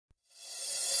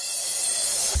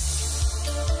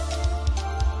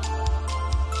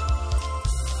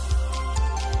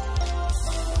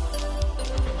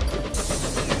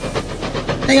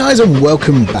Hey guys, and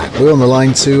welcome back. We're on the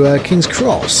line to King's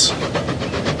Cross.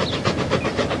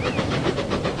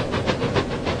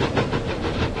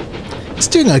 It's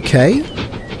doing okay,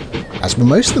 as with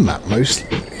most of the map.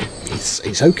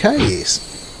 It's okay.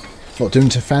 It's not doing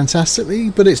too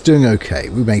fantastically, but it's doing okay.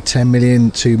 We made 10 million,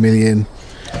 2 million.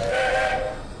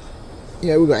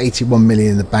 Yeah, we've got 81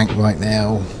 million in the bank right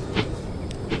now.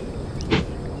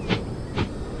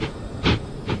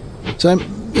 So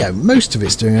yeah, most of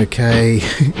it's doing okay.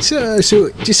 So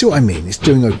do you see what I mean? It's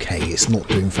doing okay. It's not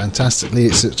doing fantastically.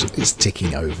 It's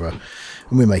ticking over, and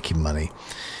we're making money.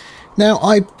 Now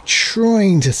I'm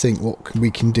trying to think what we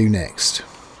can do next.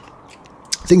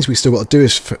 Things we still got to do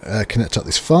is connect up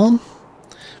this farm.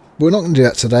 But we're not going to do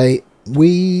that today.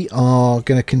 We are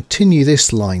going to continue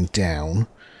this line down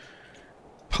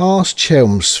past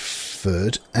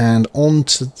Chelmsford and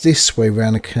onto this way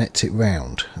round and connect it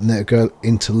round, and then it'll go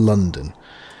into London.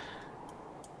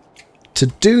 To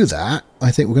do that,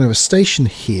 I think we're going to have a station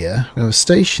here, we're going to have a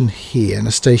station here, and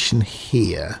a station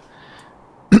here.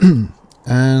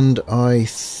 And I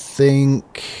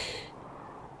think,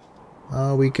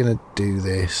 are we going to do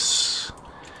this?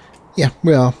 Yeah,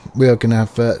 we are. We are going to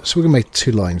have, so we're going to make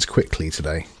 2 lines quickly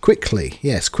today. Quickly,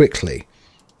 yes, quickly.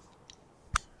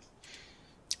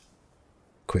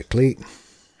 Quickly.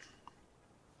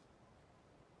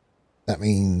 That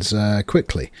means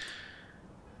quickly.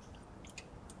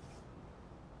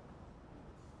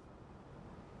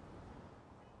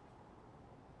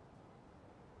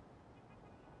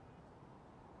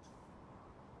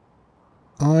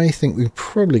 I think we'll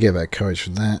probably get back courage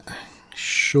from that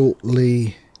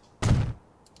shortly.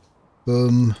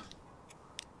 Boom.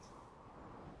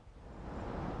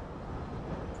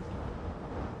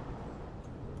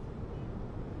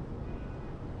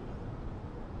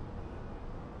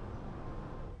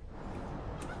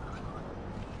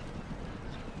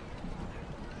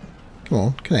 Come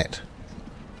on, connect.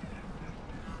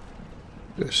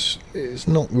 This is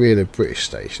not really a British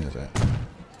station, is it?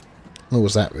 Nor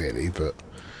was that really, but...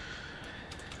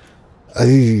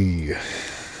 Hey,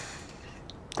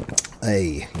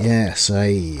 yes,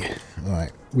 hey.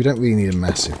 Right, we don't really need a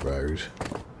massive road.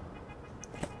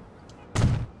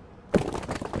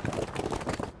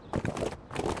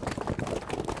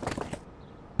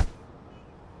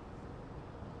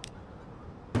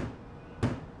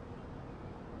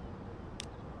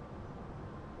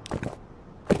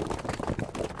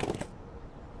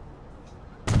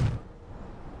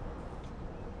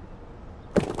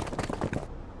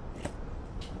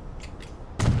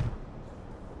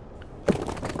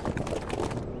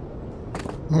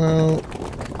 Well,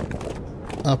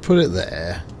 I'll put it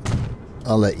there.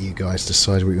 I'll let you guys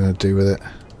decide what you want to do with it.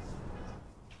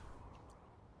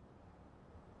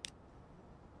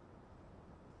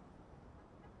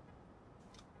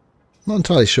 Not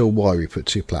entirely sure why we put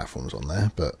 2 platforms on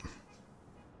there, but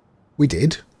we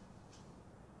did.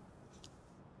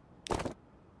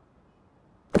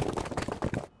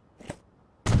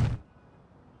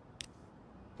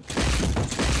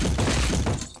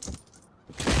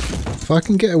 If I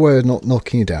can get away with not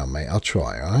knocking you down, mate, I'll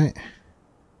try, alright?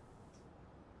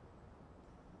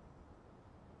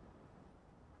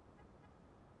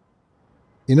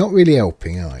 You're not really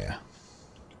helping, are you?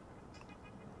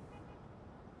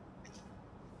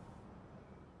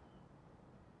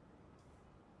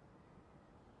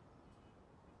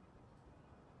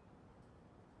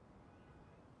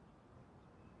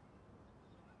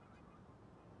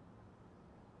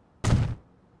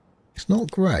 It's not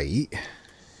great.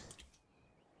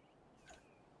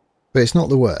 But it's not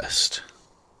the worst.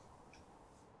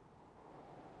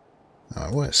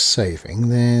 Alright, well, it's saving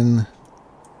then.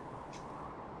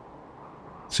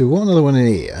 So we want another one in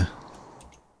here.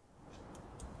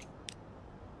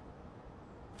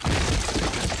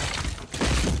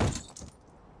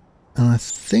 And I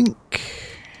think...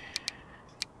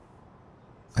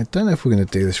 I don't know if we're going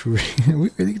to do this. Are we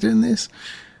really doing this?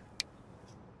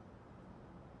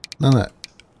 No.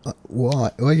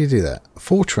 Why? Why do you do that?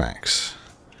 4 tracks.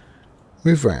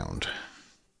 Move round.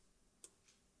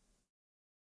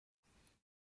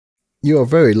 You are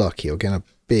very lucky you're getting a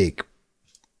big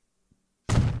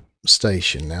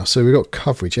station now, so we've got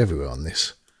coverage everywhere on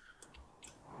this.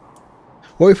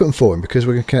 What are we putting 4 in? Because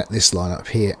we're going to connect this line up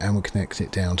here and we'll connect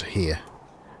it down to here.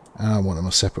 And I want them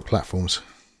on separate platforms.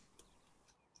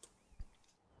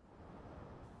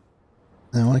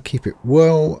 Now I want to keep it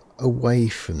well away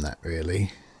from that, really.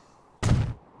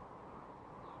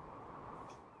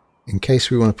 In case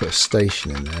we want to put a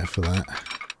station in there for that.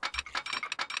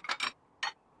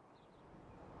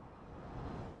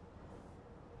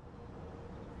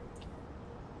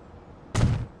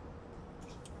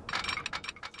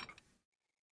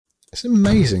 It's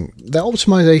amazing. That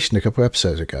optimization a couple of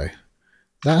episodes ago,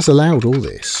 that's allowed all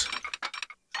this.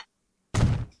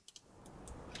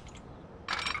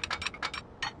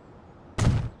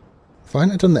 If I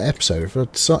hadn't done that episode, if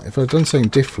I'd done something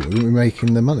different, we wouldn't be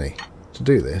making the money to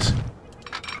do this.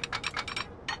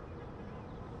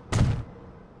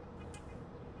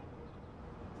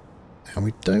 And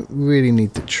we don't really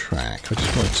need the track. I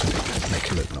just wanted to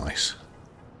make it look nice.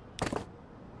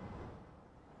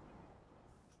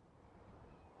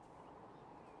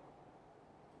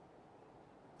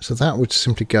 So that would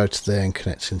simply go to there and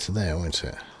connect into there, wouldn't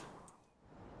it?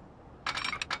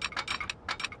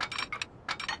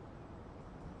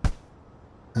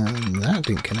 And that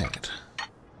didn't connect.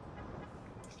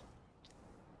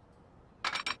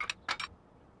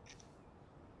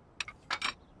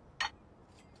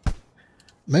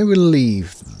 Maybe we'll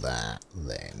leave that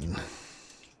then.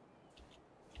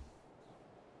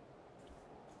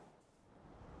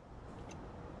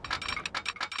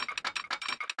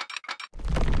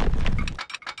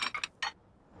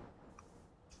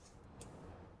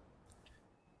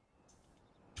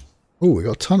 Oh, we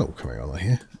got a tunnel coming on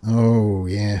here. Oh,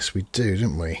 yes, we do,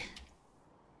 didn't we?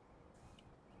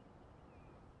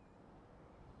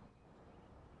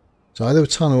 So either a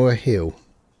tunnel or a hill.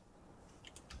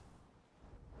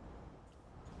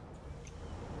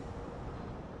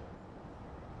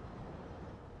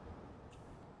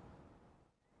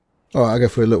 Alright, I'll go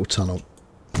for a little tunnel.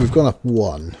 We've gone up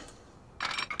one.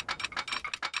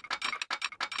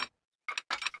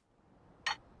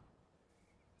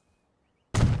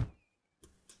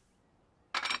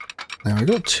 Now we've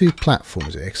got two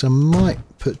platforms here, because I might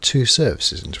put two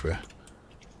services into it.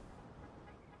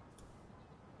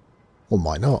 Or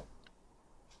might not.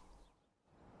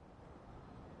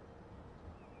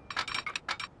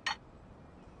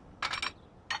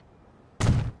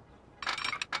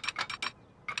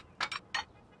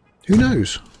 Who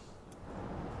knows?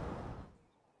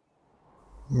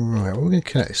 Right, what are we going to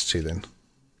connect this to then?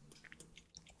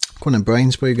 Come on then,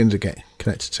 brains, where are you going to get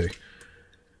connected to?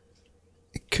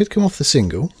 It could come off the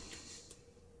single.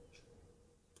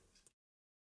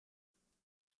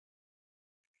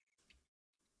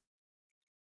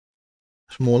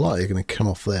 It's more likely going to come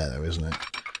off there though, isn't it?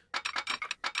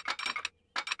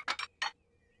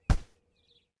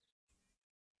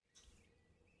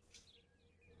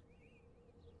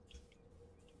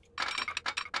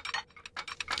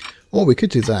 Or we could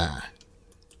do that.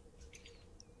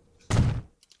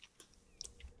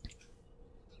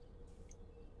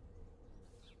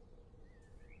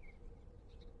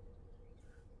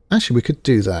 Actually, we could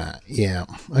do that. Yeah.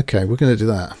 Okay, we're going to do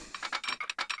that.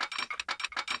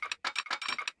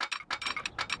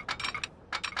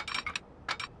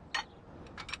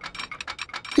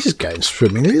 This is going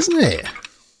swimmingly, isn't it?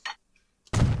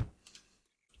 It's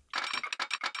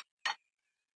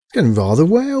going rather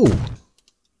well.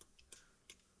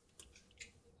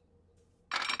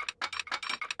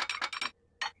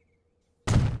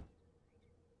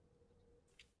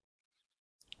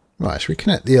 Right, should we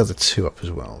connect the other two up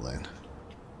as well then?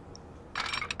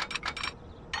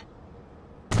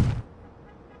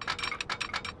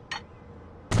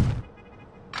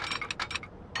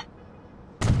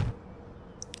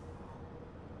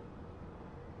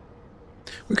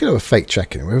 We could have a fake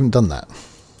track in it. We haven't done that.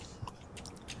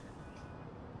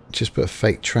 Just put a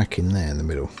fake track in there in the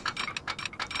middle.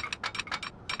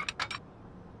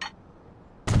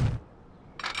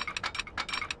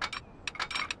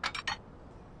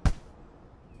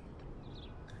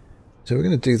 So we're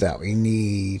going to do that. We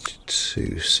need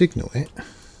to signal it.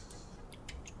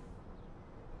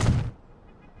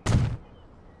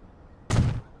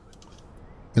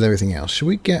 With everything else. Should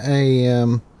we get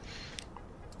a...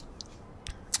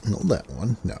 not that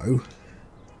one, no.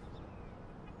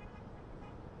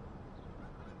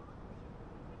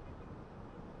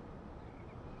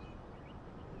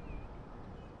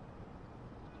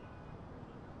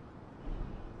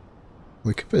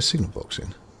 We could put a signal box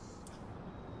in.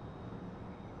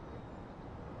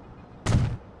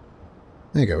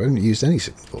 There you go, we haven't used any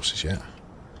signal boxes yet.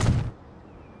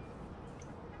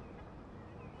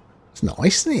 It's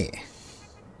nice, isn't it?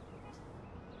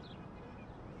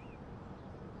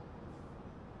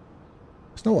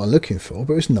 It's not what I'm looking for,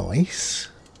 but it's nice.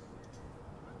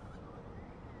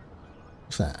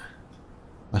 What's that?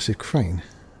 Massive crane.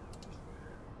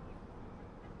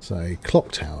 It's a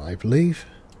clock tower, I believe.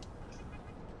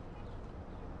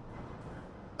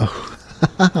 Oh,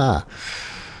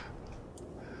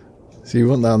 so you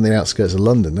want that on the outskirts of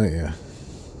London, don't you?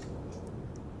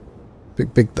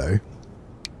 Big though.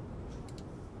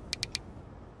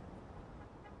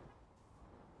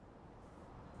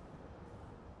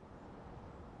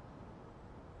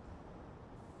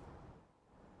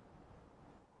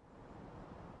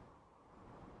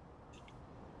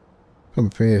 Come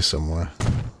up here somewhere.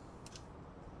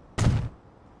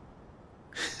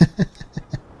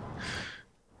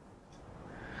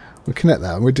 We'll connect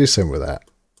that and we'll do something with that.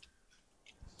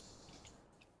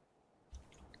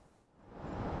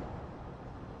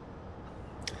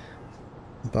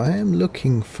 But I am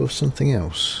looking for something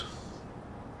else.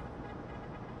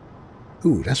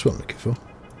 Ooh, that's what I'm looking for.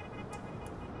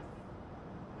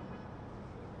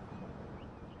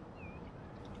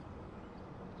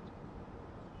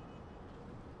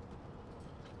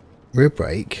 Rear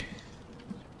brake.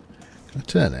 Can I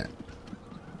turn it?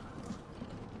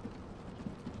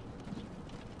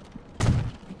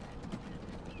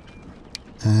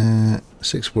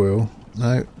 Six wheel.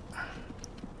 No.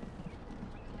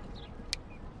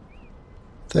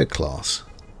 Third class.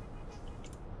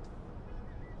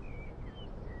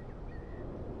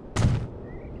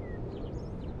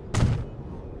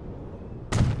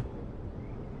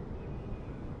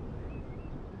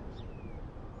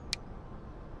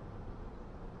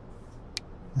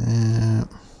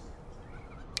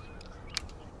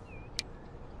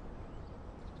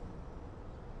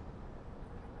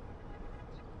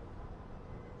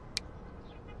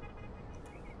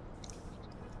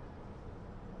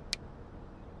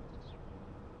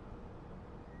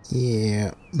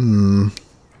 Yeah. I'm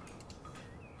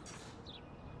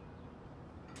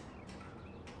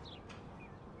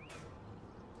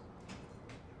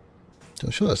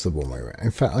sure that's the one way around.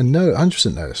 In fact, I know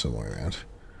 100% know it's the one way around.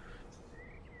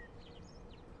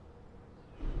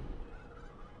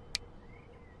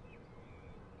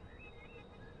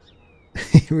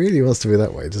 It really wants to be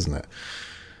that way, doesn't it?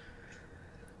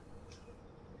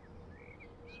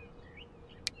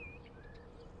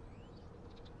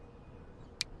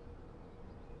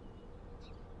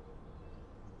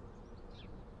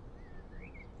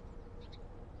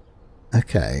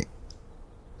 Okay.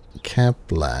 Cab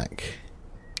black.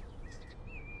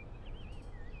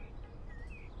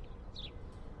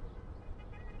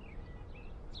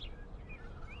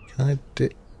 Can I do...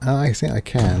 Oh, I think I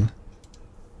can.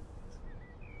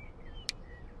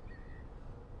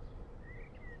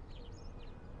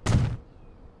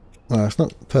 Well, it's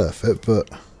not perfect, but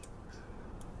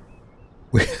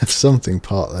we have something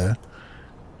part there.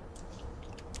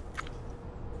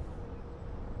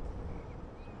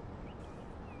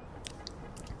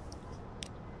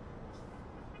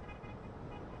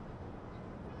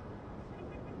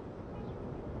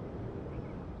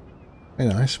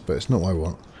 Very nice, but it's not what I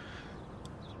want.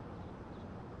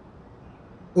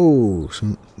 Oh,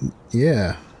 some...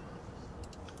 yeah.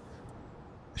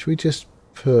 Should we just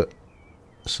put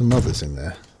some others in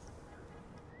there?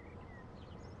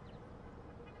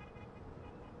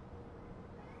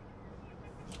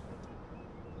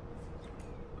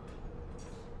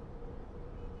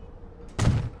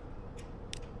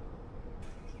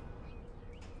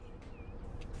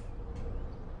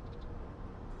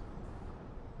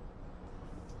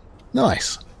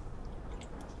 Nice.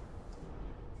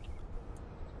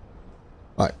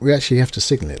 Right, we actually have to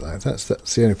signal it though. That's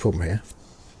the only problem here.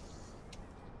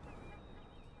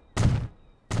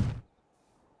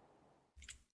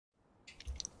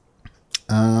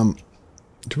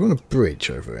 Do we want a bridge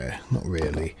over here? Not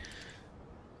really.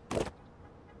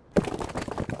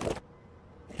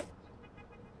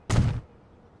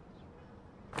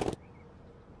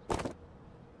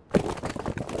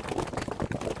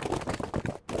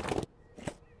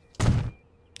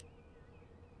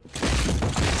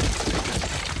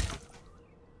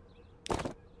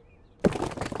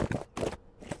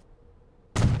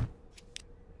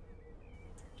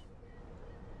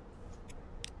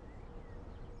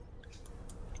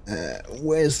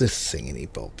 Where's this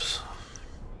thingy bobs?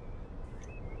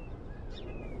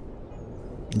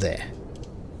 There.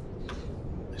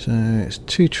 So it's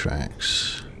 2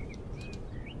 tracks.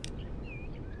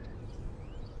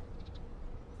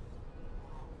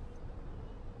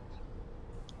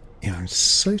 Yeah, I'm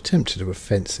so tempted to put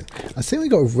fencing. I think we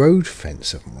got a road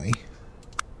fence, haven't we?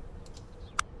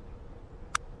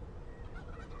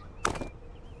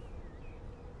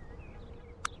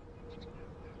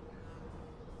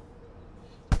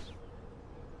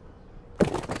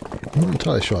 I'm not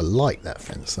entirely sure I like that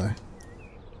fence though.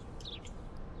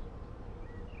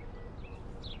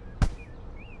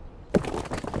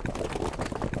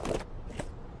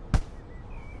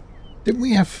 Didn't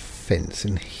we have fence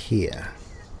in here?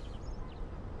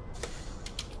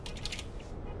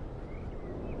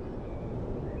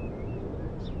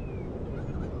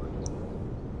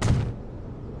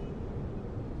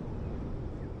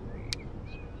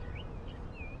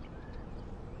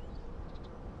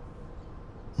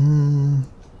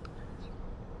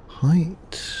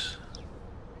 Height.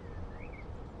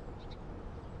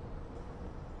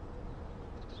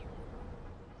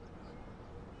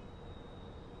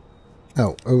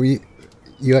 are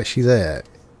you actually there?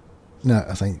 No,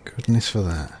 I thank goodness for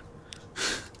that.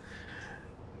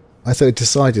 I thought it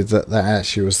decided that that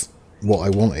actually was what I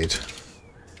wanted.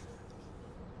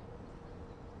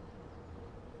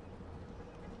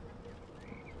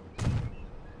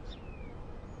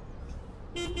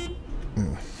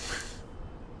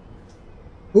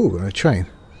 Ooh, a train.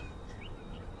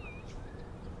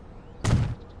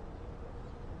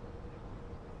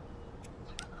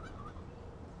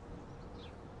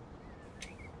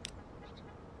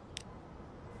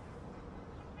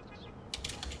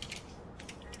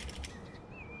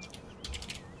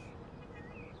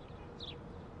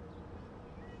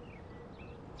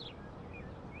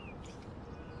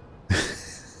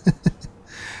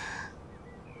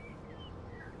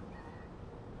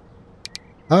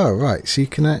 Oh, right, so you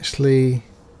can actually...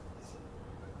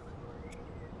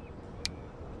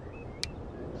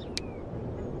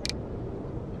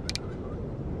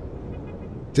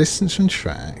 Distance from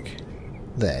track.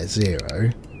 There,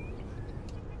 0.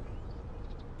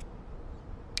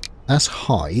 That's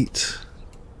height.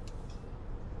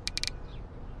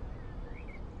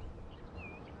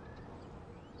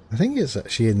 I think it's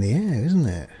actually in the air, isn't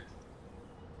it?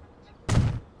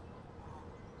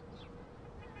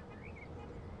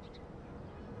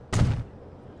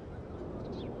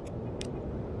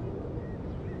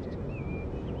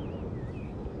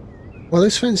 Well,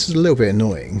 this fence is a little bit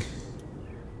annoying.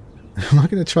 Am I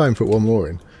going to try and put one more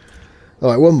in?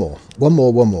 Alright, one more. One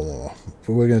more.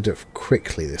 But we're going to do it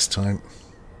quickly this time.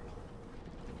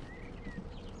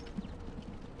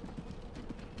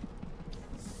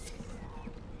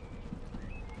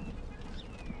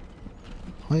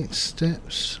 Height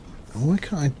steps. Why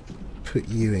can't I put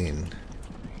you in?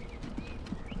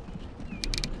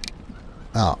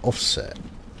 Ah, offset.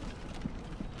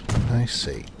 I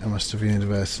see. I must have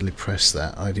universally pressed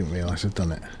that. I didn't realise I'd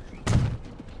done it.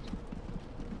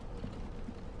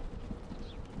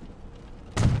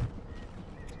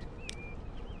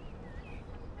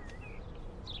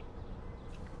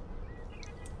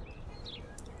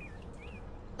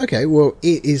 Okay, well,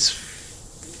 it is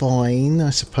fine,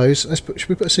 I suppose. Should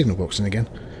we put a signal box in again?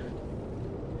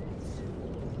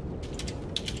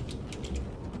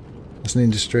 That's an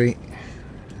industry.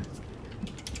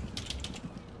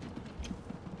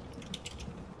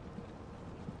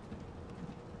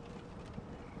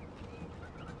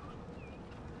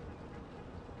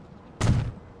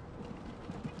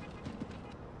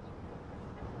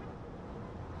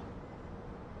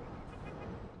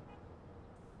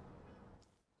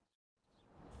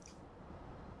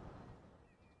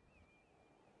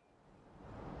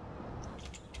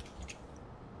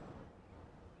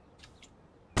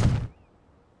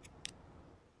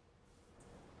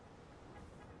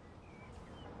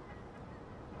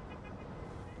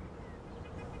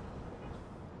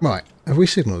 Right, have we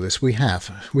signalled this? We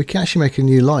have. We can actually make a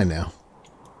new line now.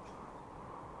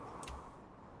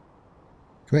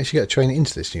 Can we actually get a train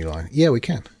into this new line? Yeah, we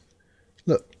can.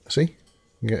 Look, see?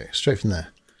 You can go straight from there.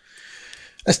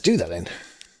 Let's do that then.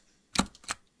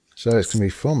 So it's going to be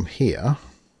from here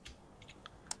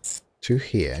to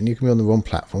here, and you can be on the wrong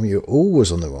platform. You're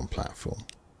always on the wrong platform.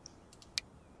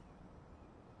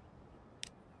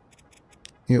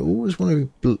 You always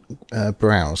want to be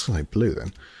brown. I was going to say blue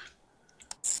then.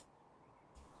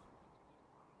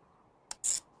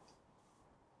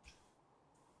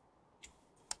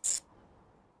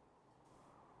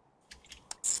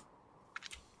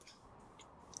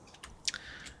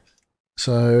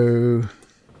 So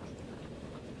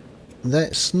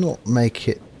let's not make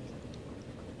it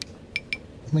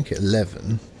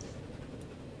 11.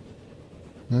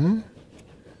 Hmm?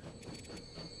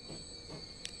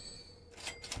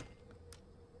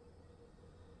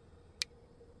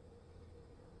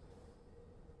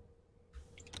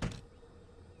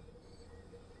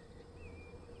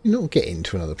 You're not getting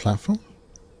to another platform.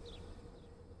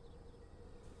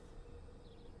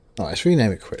 Alright, let's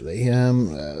rename it quickly.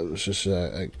 It's just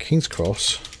King's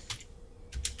Cross.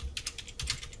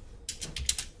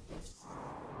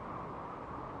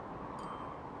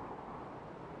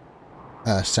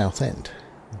 Southend.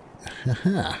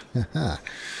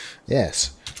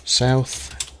 Yes,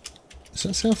 South. Is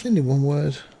that Southend in one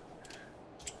word?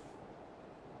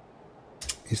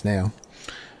 Is now.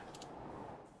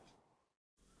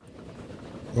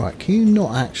 Right, can you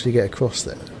not actually get across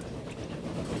there?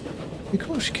 Of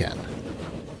course you can.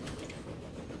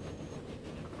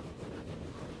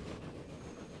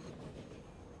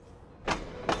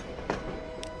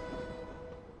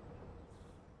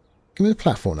 Give me the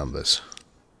platform numbers.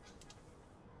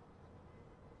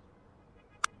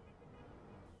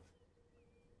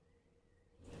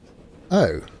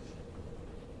 Oh.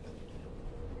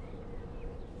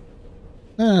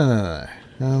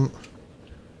 No.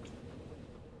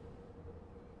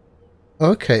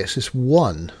 Okay, it's just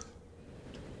one.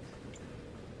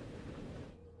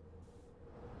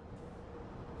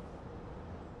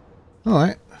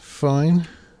 Alright, fine.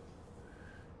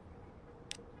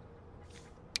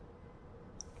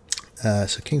 So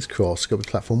King's Cross, got to be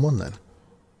platform 1 then.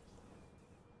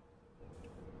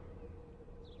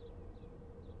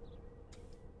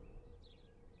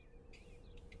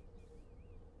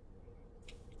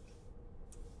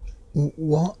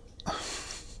 What?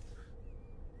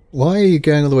 Why are you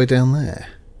going all the way down there?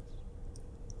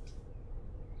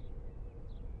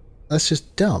 That's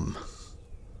just dumb.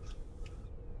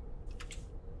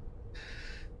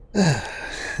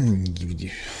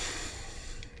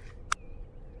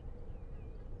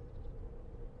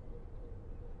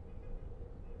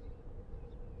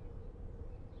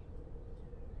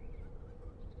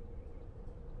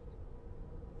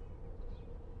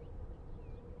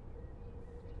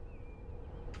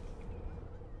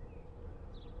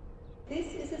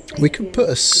 We could put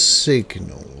a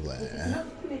signal there.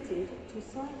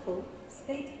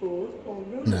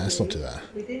 No, let's not do that.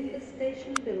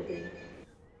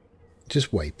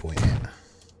 Just waypoint it.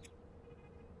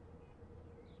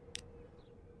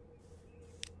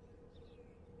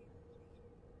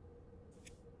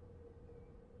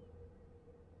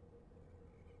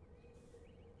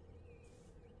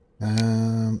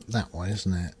 That one,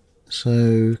 isn't it?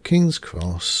 So King's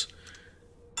Cross,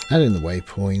 add in the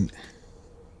waypoint.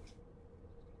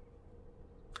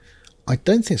 I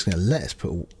don't think it's going to let us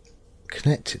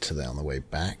connect it to that on the way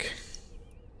back.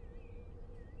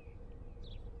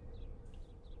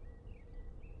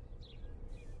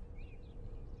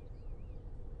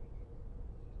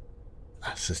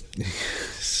 That's a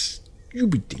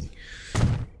stupid thing.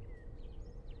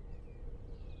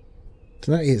 Don't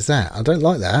know what it's that. I don't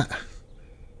like that.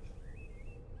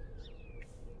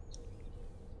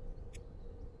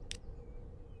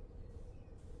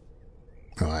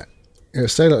 Right. It'll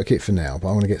stay like it for now, but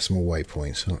I want to get some more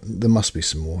waypoints. There must be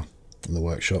some more in the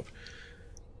workshop.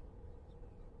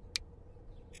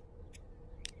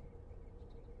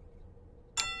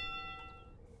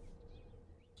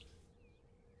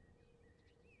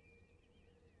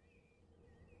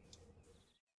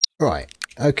 Right,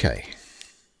 okay.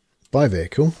 Buy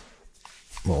vehicle.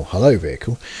 Well, hello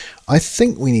vehicle. I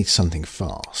think we need something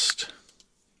fast.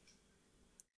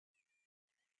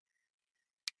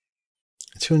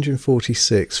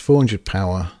 246, 400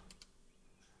 power.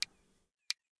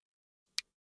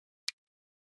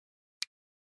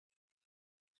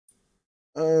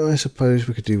 I suppose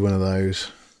we could do one of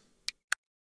those.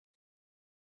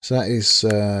 So that is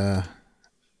a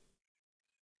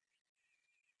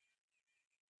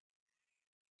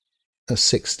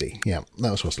 60. Yeah,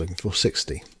 that was what I was looking for,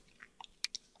 60.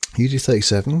 You do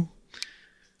 37.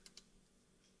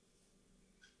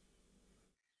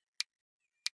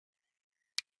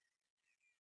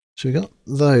 So we got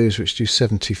those which do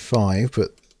 75,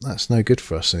 but that's no good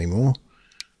for us anymore.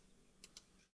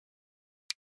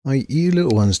 Oh, you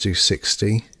little ones do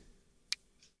 60.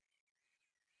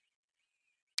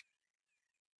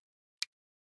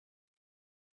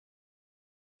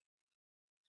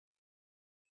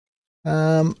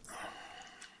 All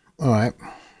right.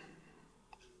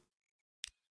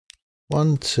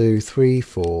 1, 2, 3,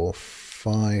 4,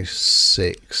 5,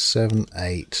 6, 7,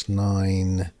 8,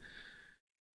 9.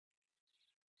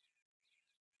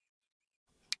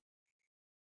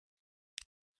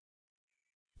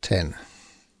 10.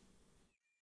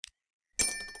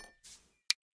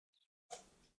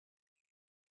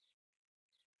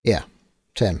 Yeah,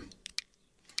 10.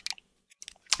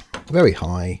 Very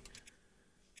high.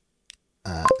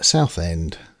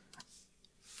 Southend.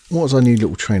 What does our new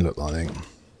little train look like, I think?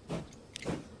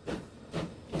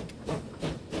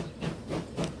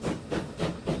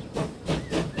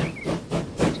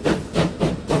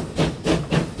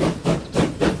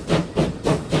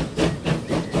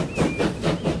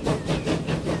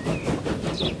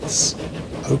 It's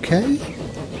okay.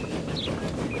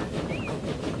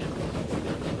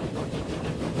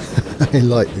 I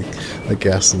like the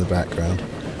gas in the background.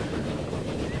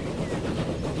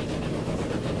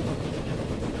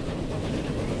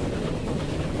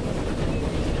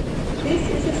 This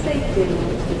is a safety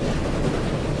announcement.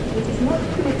 It is not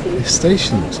permitted. This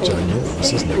station looks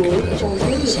ginormous, doesn't it, compared to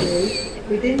others?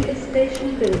 Within the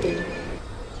station building.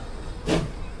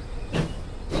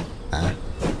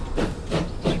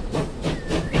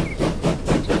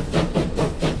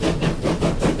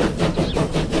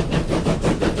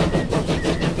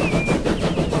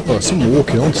 Well, someone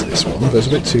walking onto this one, but it's a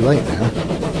bit too late now.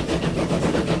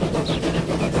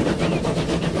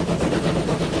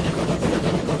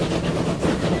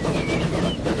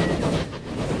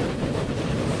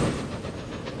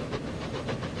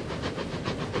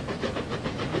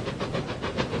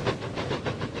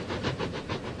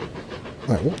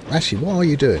 Right, what are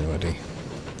you doing already?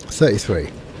 33.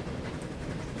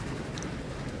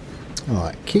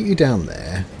 Alright, keep you down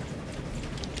there.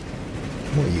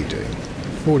 What are you doing?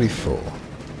 44.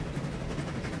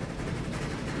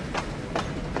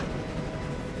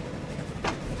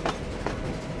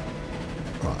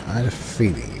 Right, I had a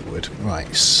feeling you would.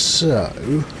 Right,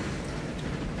 so...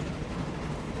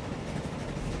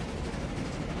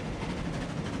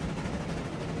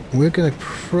 we're going to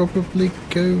probably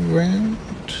go round.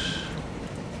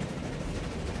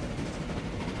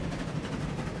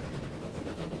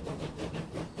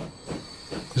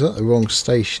 Is that the wrong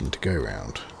station to go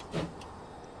round?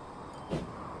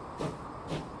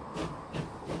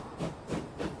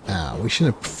 Ah, we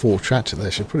shouldn't have four-tracked it there.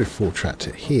 Should probably four-tracked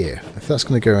it here. If that's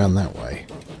going to go around that way.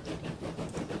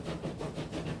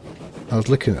 I was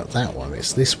looking at that one.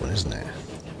 It's this one, isn't it?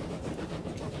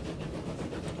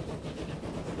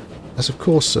 That's of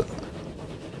course... yeah,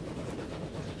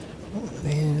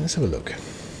 let's have a look.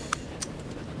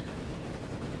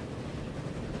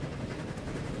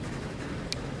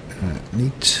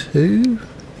 Need 2.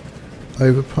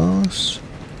 Overpass.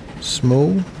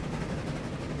 Small.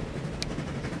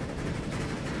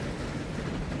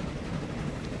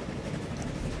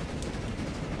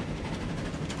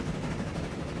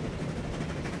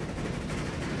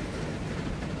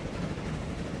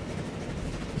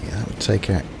 Yeah, that would take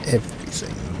out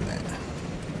everything, wouldn't it?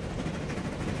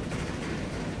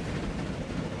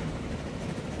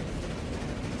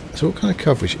 So what kind of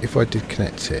coverage if I did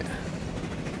connect it?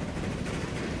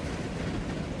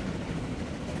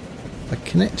 If I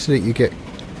connected it, you get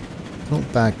not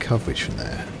bad coverage from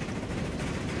there.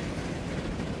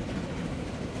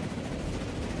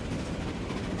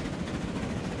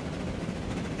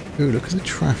 Ooh, look at the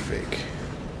traffic.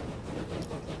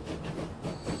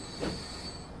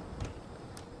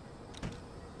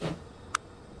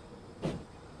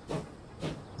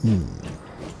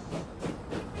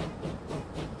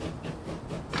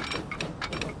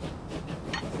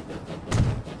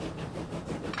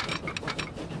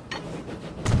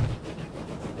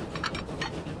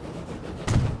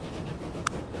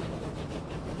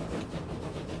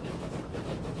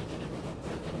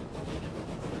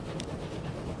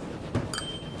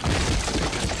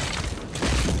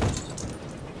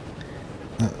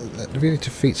 That really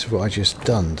defeats what I just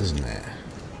done, doesn't it?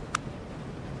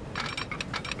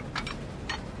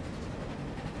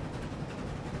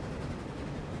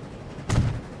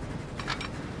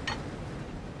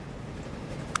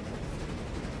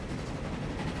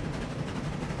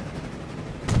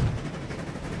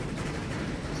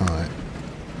 Alright.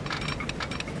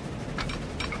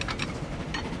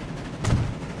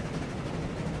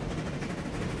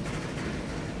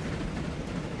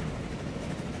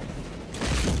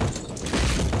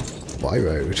 By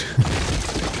road.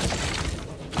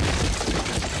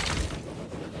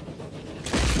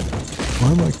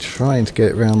 Why am I trying to get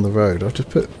it round the road? I'll just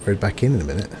put the road back in a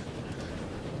minute.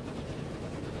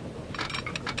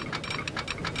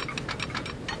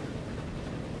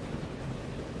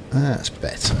 That's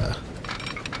better.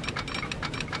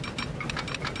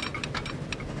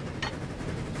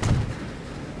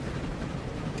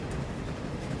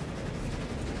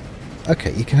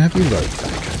 Okay, you can have your road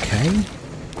back, okay?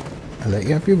 I'll let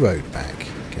you have your road back.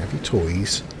 You can have your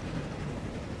toys.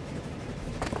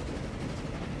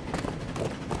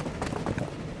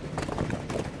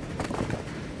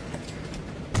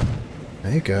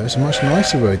 There you go. It's a much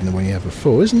nicer road than the one you had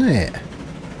before, isn't it?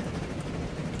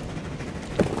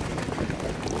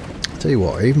 I'll tell you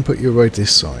what, I even put your road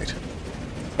this side.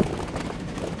 I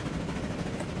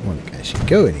won't actually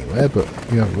go anywhere, but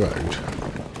you have a road.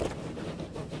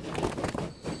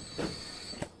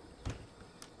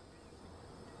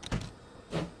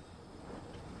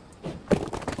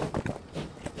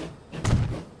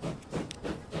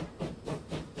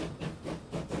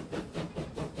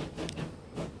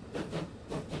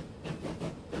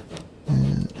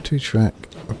 Track,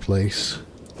 replace.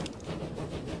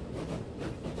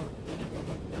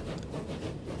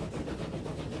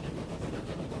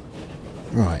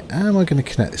 Right, how am I going to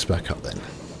connect this back up then?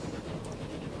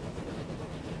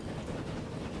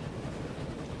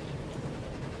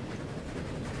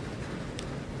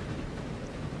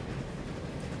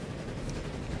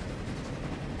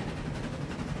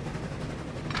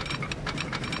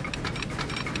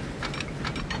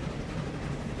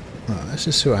 Let's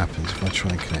just see what happens if I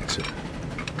try and connect it.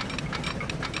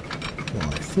 What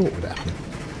I thought would happen.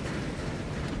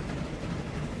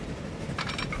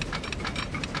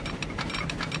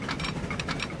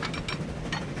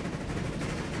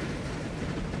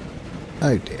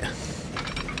 Oh dear.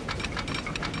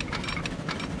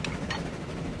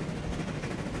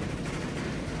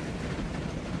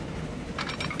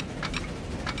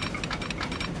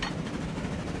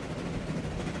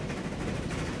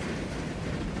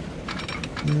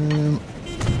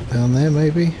 down there,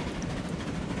 maybe?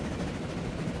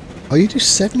 Oh, you do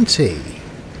 70.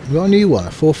 We've got a new one,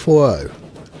 a 440.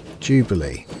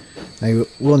 Jubilee. Now,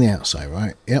 we're on the outside,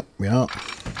 right? Yep, we are.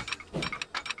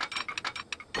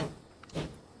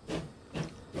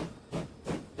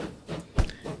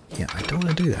 Yeah, I don't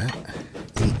want to do that.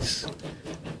 It's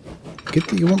good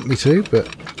that you want me to, but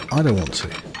I don't want to.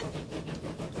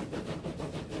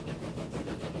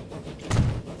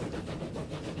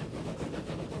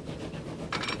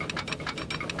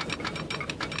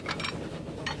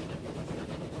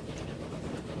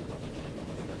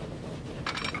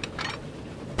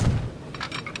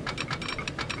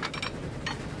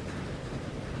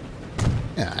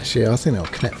 Yeah, actually, I think they'll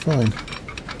connect fine.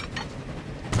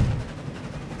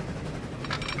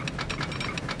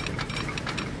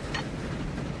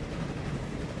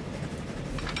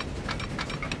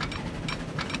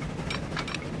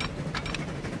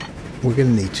 We're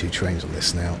going to need 2 trains on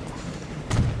this now.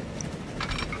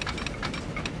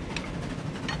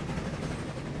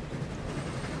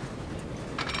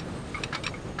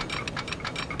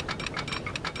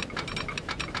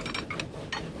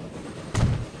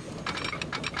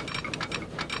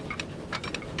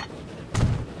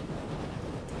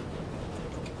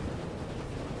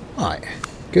 Right,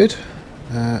 good.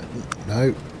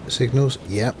 No, signals,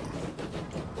 yep.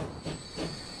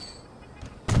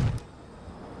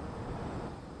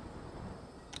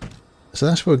 So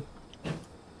that's where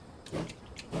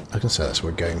I can say that's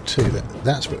where we're going to.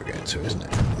 That's where we're going to, isn't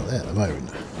it? Not there at the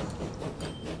moment.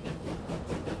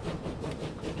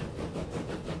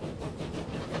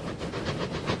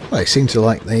 Well, they seem to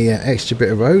like the extra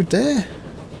bit of road there.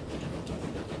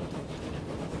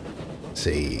 Let's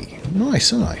see,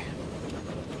 nice, aren't I?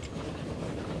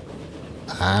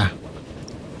 Ah.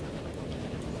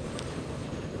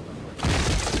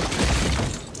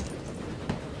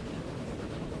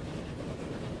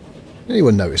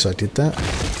 Anyone notice I did that?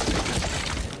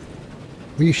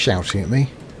 Were you shouting at me?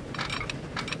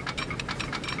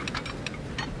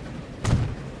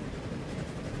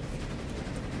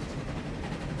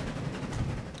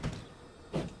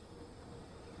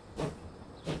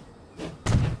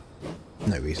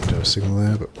 No reason to have a signal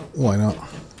there, but why not?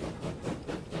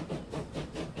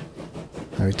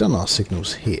 Now we've done our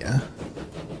signals here.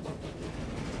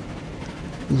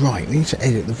 Right, we need to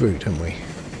edit the route, don't we?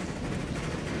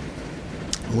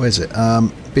 Where's it?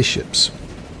 Bishops.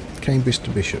 Cambridge to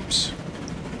Bishops.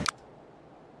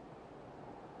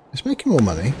 It's making more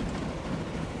money.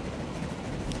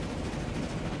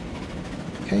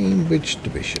 Cambridge to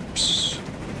Bishops.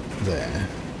 There.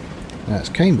 Now it's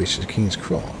Cambridge to King's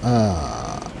Cross.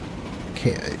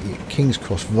 King's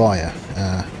Cross via.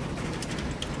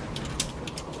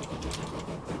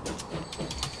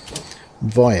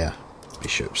 Via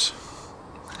Bishops.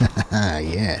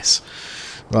 Yes.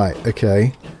 Right,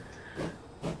 okay.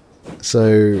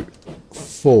 So,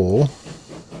 4.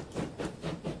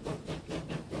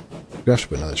 We have to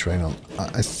put another train on.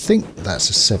 I think that's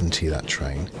a 70, that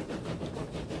train.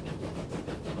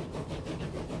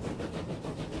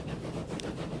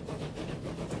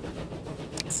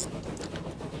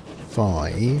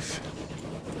 Five,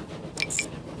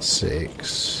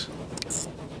 6,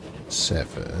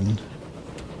 7,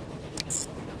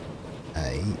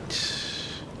 8,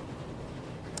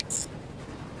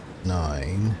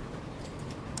 9,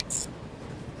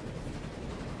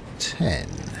 10.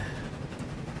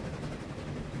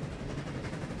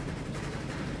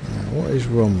 Now, what is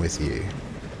wrong with you?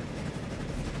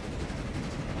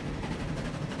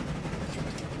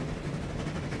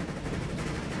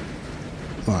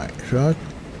 Right, so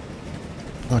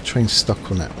our train's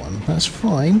stuck on that one. That's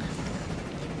fine.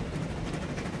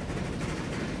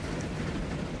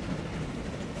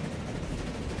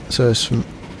 So it's from...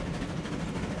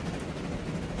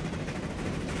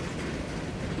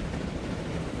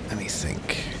 Let me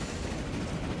think.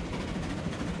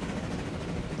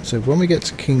 So when we get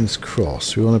to King's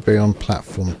Cross, we want to be on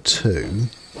platform 2.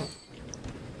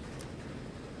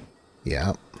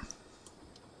 Yeah.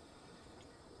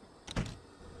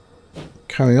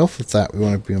 Coming off of that, we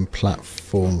want to be on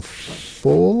platform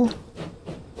 4.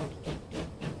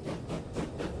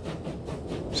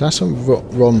 So that's on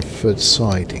Romford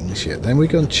sidings, yeah. Then we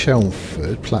go on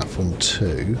Chelmsford, platform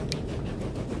 2.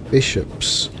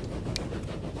 Bishops,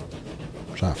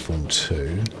 platform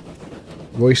 2.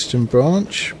 Royston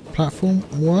Branch, platform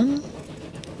 1.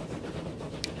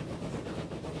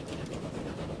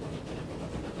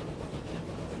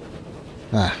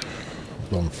 Ah,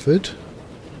 Romford.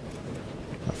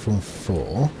 Platform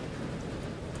 4.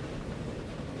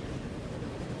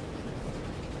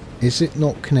 Is it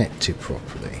not connected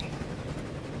properly?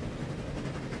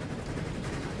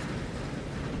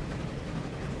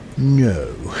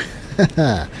 No.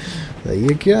 There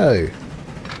you go.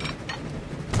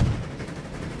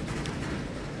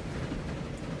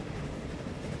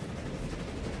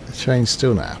 The train's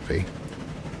still not happy.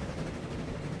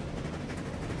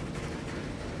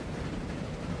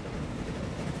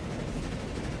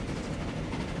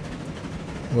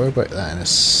 I'll worry about that in a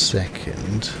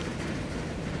second.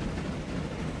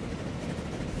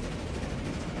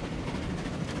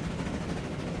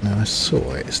 No, I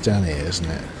saw it. It's down here, isn't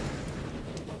it?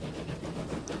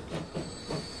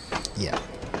 Yeah.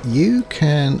 You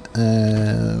can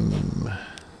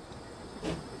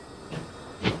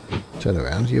turn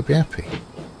around. You'll be happy.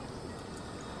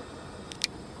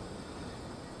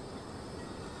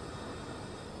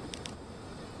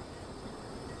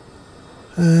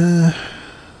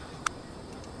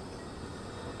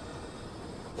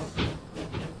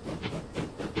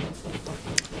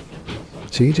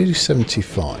 So you do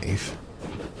 75.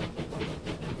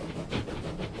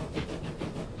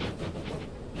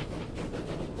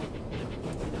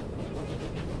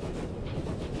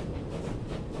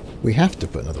 We have to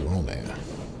put another one on there.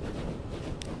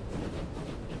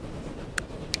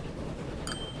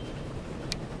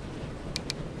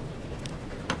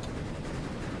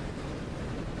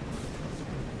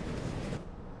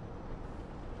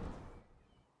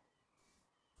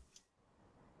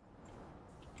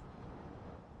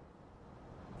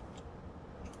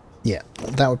 Yeah,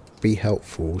 that would be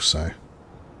helpful also.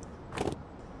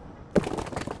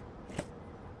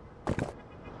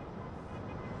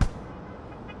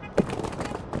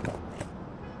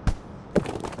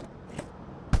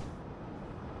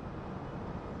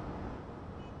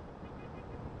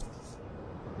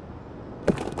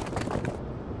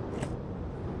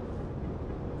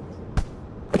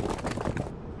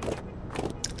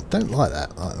 I don't like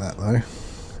that though.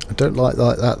 I don't like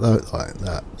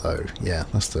that though. Yeah,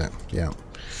 that's it. Yeah.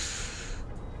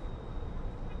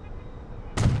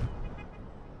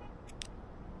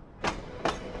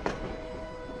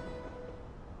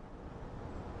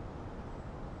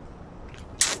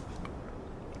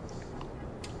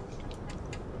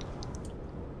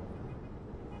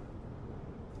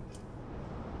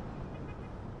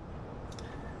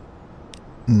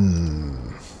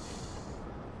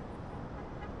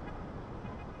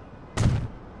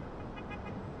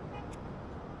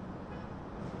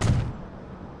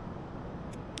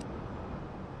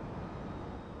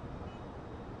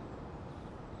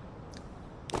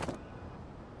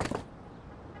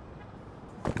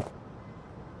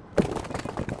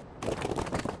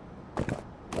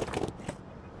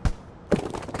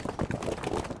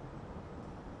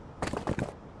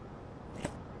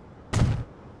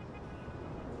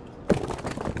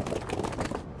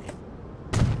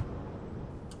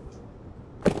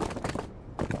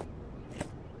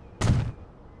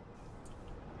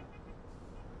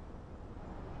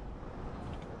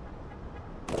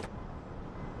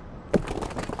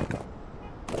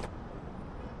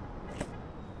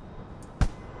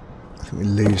 We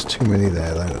lose too many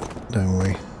there though, don't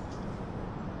we?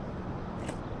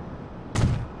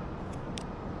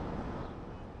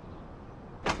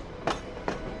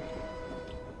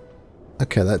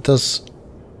 Okay, that does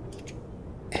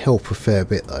help a fair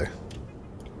bit though.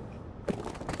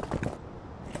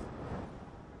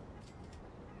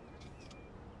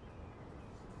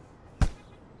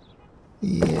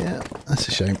 Yeah, that's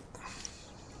a shame.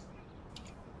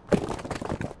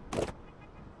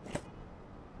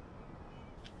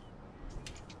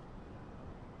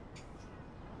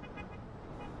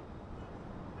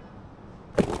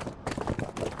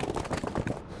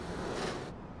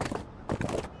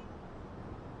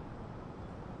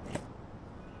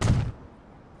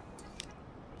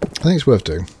 I think it's worth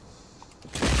doing.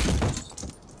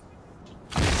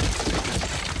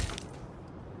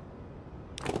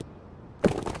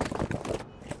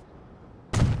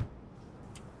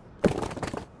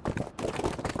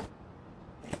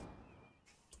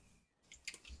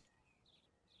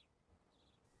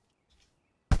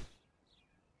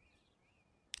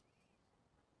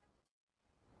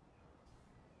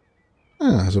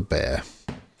 Ah, there's a bear.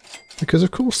 Because of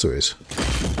course there is.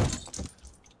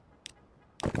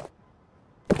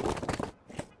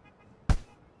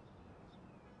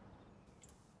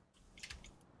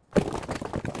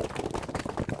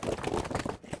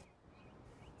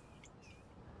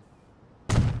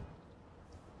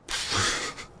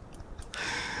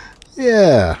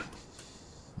 Yeah.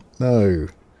 No.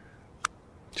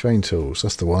 Train tools,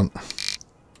 that's the one.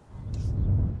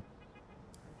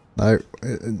 No.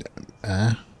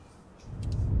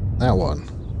 That one.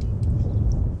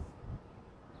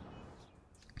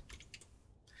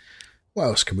 What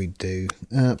else can we do?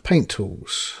 Paint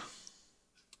tools.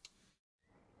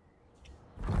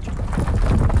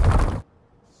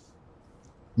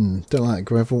 Don't like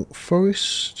gravel.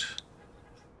 Forest.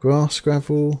 Grass,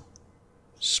 gravel.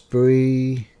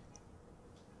 Spree.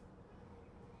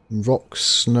 Rock,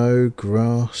 snow,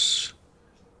 grass.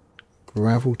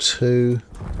 Gravel 2.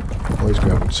 Where's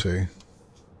gravel 2?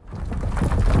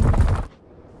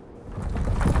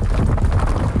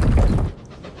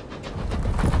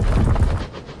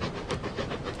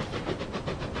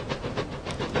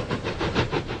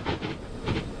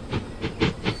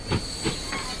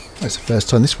 That's the first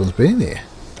time this one's been here.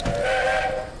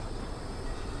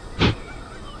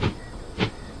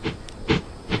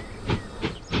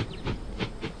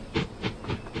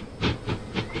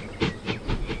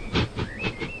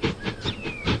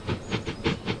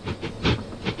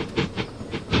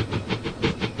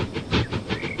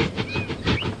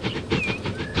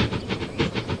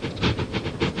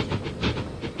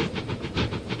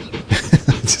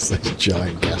 Just those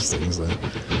giant gas things there.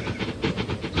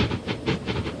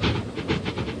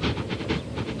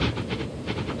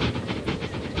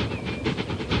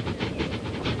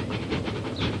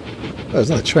 Oh, there's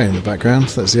another train in the background.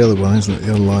 That's the other one, isn't it?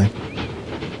 The other line.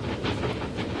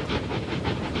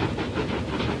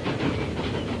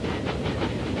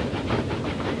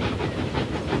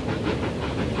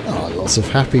 Oh, lots of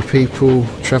happy people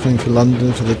travelling for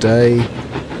London for the day.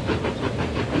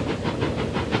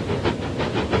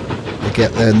 They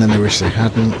get there and then they wish they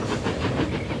hadn't.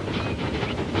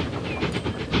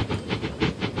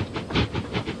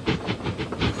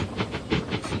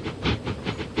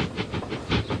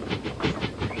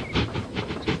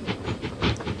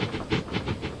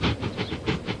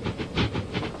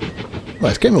 Well,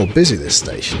 it's getting more busy, this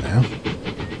station now.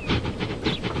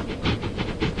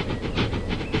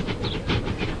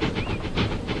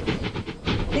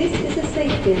 This is a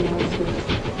safety announcement.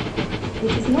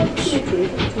 It is not permitted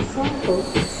to sample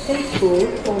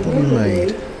skateboard or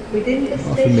rollerblade within the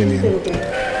station building.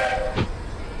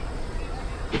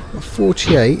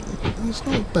 48, it's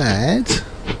not bad.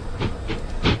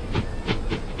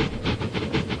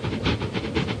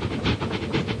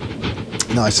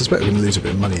 No, I suspect we're going to lose a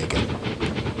bit of money again.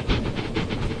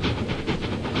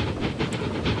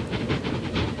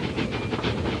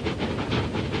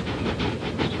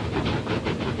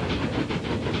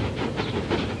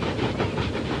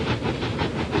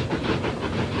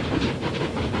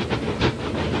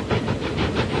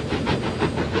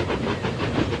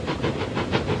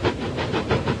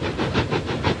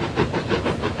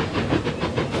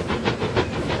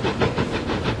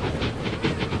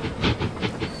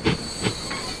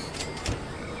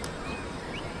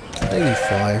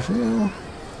 Yeah.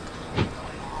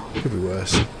 Could be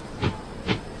worse.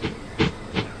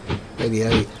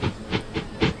 88.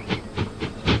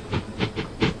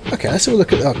 Okay, let's have a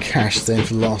look at our cash then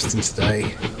for lasting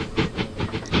today.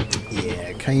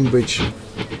 Yeah, Cambridge.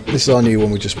 This is our new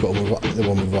one we just put on, the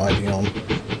one we're riding on.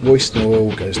 Royston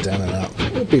oil goes down and up.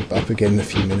 It'll be up again in a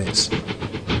few minutes.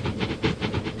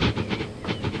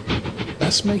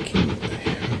 That's making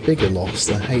a bigger loss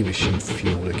than Havisham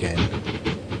fuel again.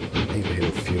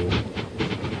 Haverhill fuel.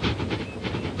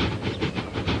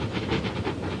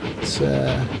 It's,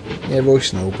 yeah,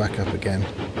 Royston oil back up again.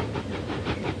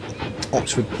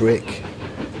 Oxford brick.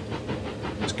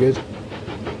 It's good.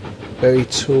 Berry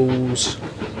tools.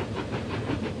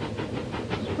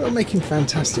 We're making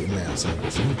fantastic amounts of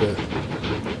everything, but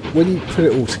when you put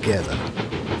it all together,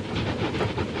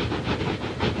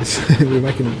 we're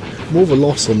making more of a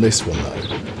loss on this one though.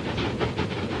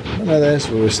 Oh no, there's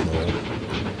Royston oil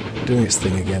doing its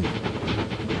thing again.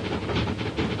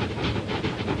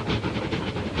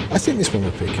 I think this one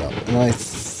will pick up, and I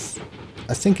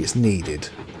think it's needed.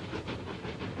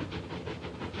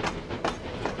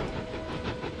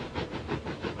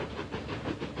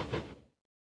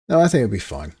 No, I think it'll be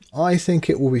fine. I think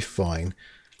it will be fine.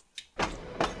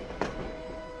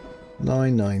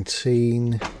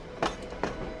 919.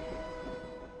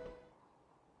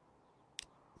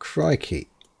 Crikey.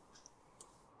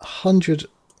 100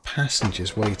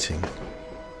 passengers waiting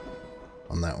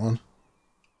on that one.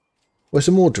 Well, it's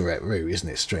a more direct route, isn't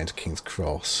it? Straight into King's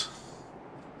Cross.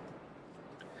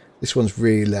 This one's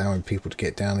really allowing people to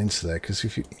get down into there, because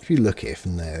if you look at it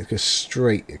from there, it goes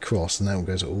straight across and that one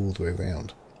goes all the way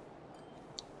around.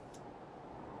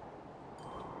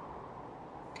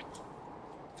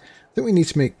 I think we need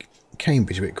to make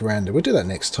Cambridge a bit grander. We'll do that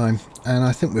next time, and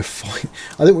I think we're fine.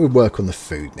 I think we'll work on the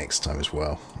food next time as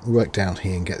well. We'll work down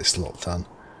here and get this lot done.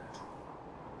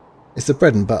 It's the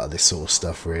bread and butter, this sort of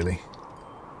stuff, really.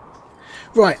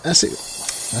 Right, that's it.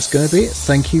 That's going to be it.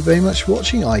 Thank you very much for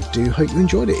watching. I do hope you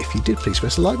enjoyed it. If you did, please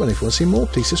press the like button. If you want to see more,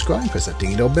 please subscribe and press that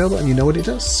ding-dong bell button. You know what it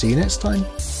does. See you next time.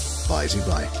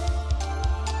 Bye-bye.